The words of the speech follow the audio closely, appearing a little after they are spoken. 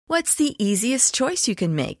What's the easiest choice you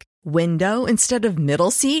can make? Window instead of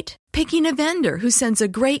middle seat? Picking a vendor who sends a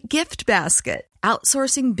great gift basket?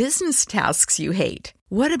 Outsourcing business tasks you hate?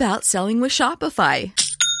 What about selling with Shopify?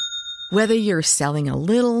 Whether you're selling a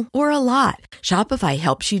little or a lot, Shopify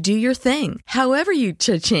helps you do your thing, however you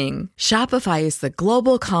cha-ching. Shopify is the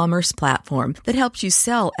global commerce platform that helps you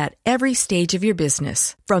sell at every stage of your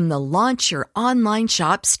business. From the launch your online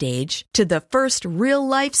shop stage to the first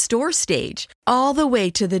real-life store stage, all the way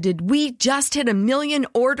to the did we just hit 1 million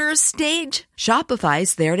orders stage.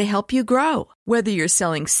 Shopify's there to help you grow. Whether you're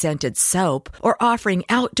selling scented soap or offering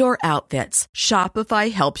outdoor outfits,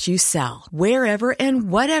 Shopify helps you sell. Wherever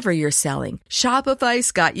and whatever you're selling,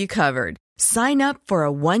 Shopify's got you covered. Sign up for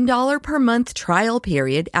a $1 per month trial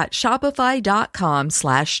period at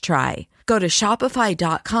shopify.com/try. Go to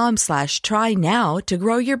shopify.com/try now to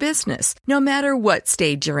grow your business, no matter what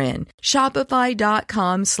stage you're in.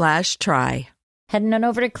 Shopify.com/try. Heading on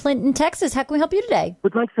over to Clinton, Texas. How can we help you today?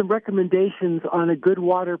 Would like some recommendations on a good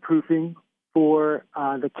waterproofing for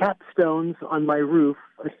the capstones on my roof.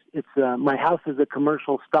 It's my house is a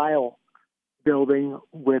commercial style building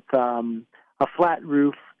with a flat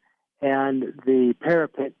roof, and the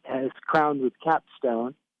parapet is crowned with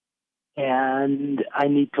capstone. And I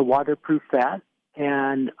need to waterproof that.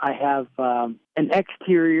 And I have an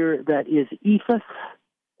exterior that is EIFS,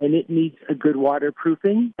 and it needs a good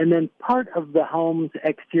waterproofing. And then part of the home's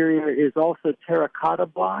exterior is also terracotta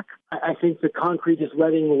block. I think the concrete is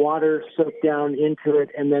letting water soak down into it,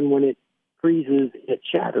 and then when it freezes, it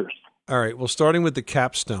shatters. All right, well, starting with the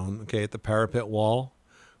capstone, okay, at the parapet wall,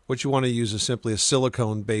 what you want to use is simply a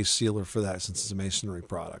silicone-based sealer for that, since it's a masonry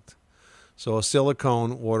product. So a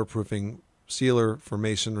silicone waterproofing sealer for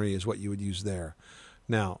masonry is what you would use there.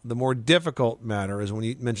 Now, the more difficult matter is when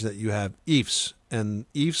you mention that you have EIFS, and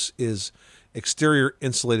EIFS is exterior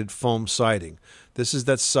insulated foam siding. This is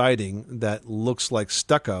that siding that looks like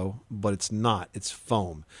stucco, but it's not. It's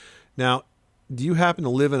foam. Now, do you happen to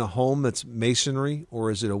live in a home that's masonry,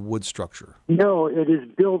 or is it a wood structure? No, it is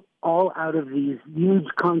built all out of these huge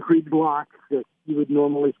concrete blocks that you would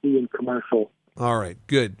normally see in commercial. All right,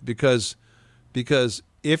 good, because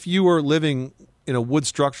if you were living in a wood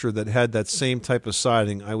structure that had that same type of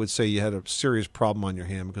siding, I would say you had a serious problem on your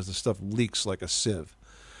hand because the stuff leaks like a sieve.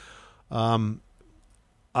 I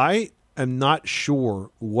am not sure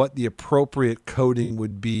what the appropriate coating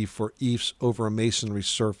would be for EIFS over a masonry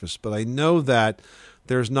surface, but I know that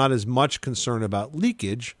there's not as much concern about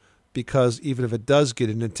leakage because even if it does get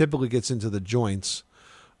in, it typically gets into the joints.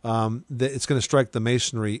 It's going to strike the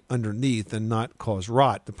masonry underneath and not cause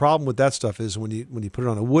rot. The problem with that stuff is when you put it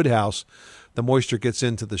on a wood house, the moisture gets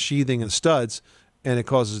into the sheathing and studs, and it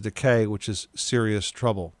causes decay, which is serious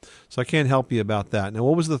trouble. So I can't help you about that. Now,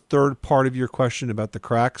 what was the third part of your question about the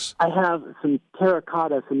cracks? I have some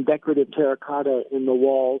terracotta, some decorative terracotta in the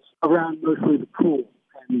walls around mostly the pool,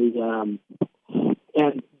 and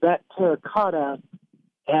that terracotta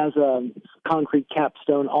has a concrete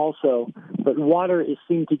capstone also, but water is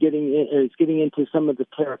getting into some of the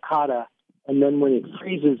terracotta, and then when it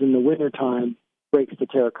freezes in the wintertime, breaks the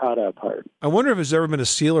terracotta apart. I wonder if there's ever been a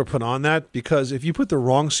sealer put on that, because if you put the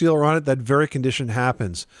wrong sealer on it, that very condition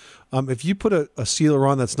happens. If you put a sealer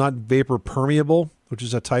on that's not vapor permeable, which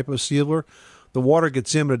is a type of sealer, the water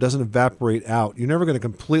gets in, but it doesn't evaporate out. You're never going to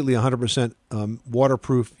completely 100%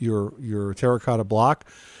 waterproof your terracotta block.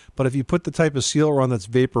 But if you put the type of sealer on that's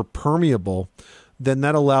vapor permeable, then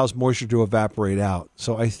that allows moisture to evaporate out.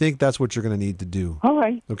 So I think that's what you're going to need to do. All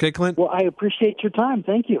right. Okay, Clint? Well, I appreciate your time.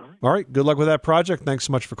 Thank you. All right. Good luck with that project. Thanks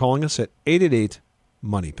so much for calling us at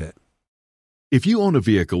 888-MONEY-PIT. If you own a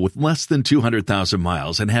vehicle with less than 200,000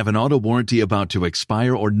 miles and have an auto warranty about to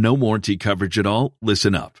expire or no warranty coverage at all,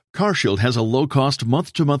 listen up. CarShield has a low-cost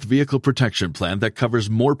month-to-month vehicle protection plan that covers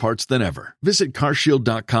more parts than ever. Visit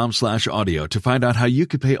carshield.com/audio to find out how you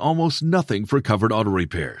could pay almost nothing for covered auto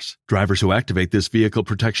repairs. Drivers who activate this vehicle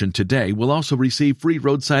protection today will also receive free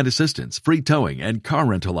roadside assistance, free towing, and car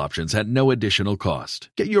rental options at no additional cost.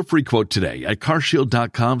 Get your free quote today at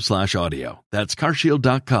carshield.com/audio. That's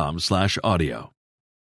carshield.com/audio.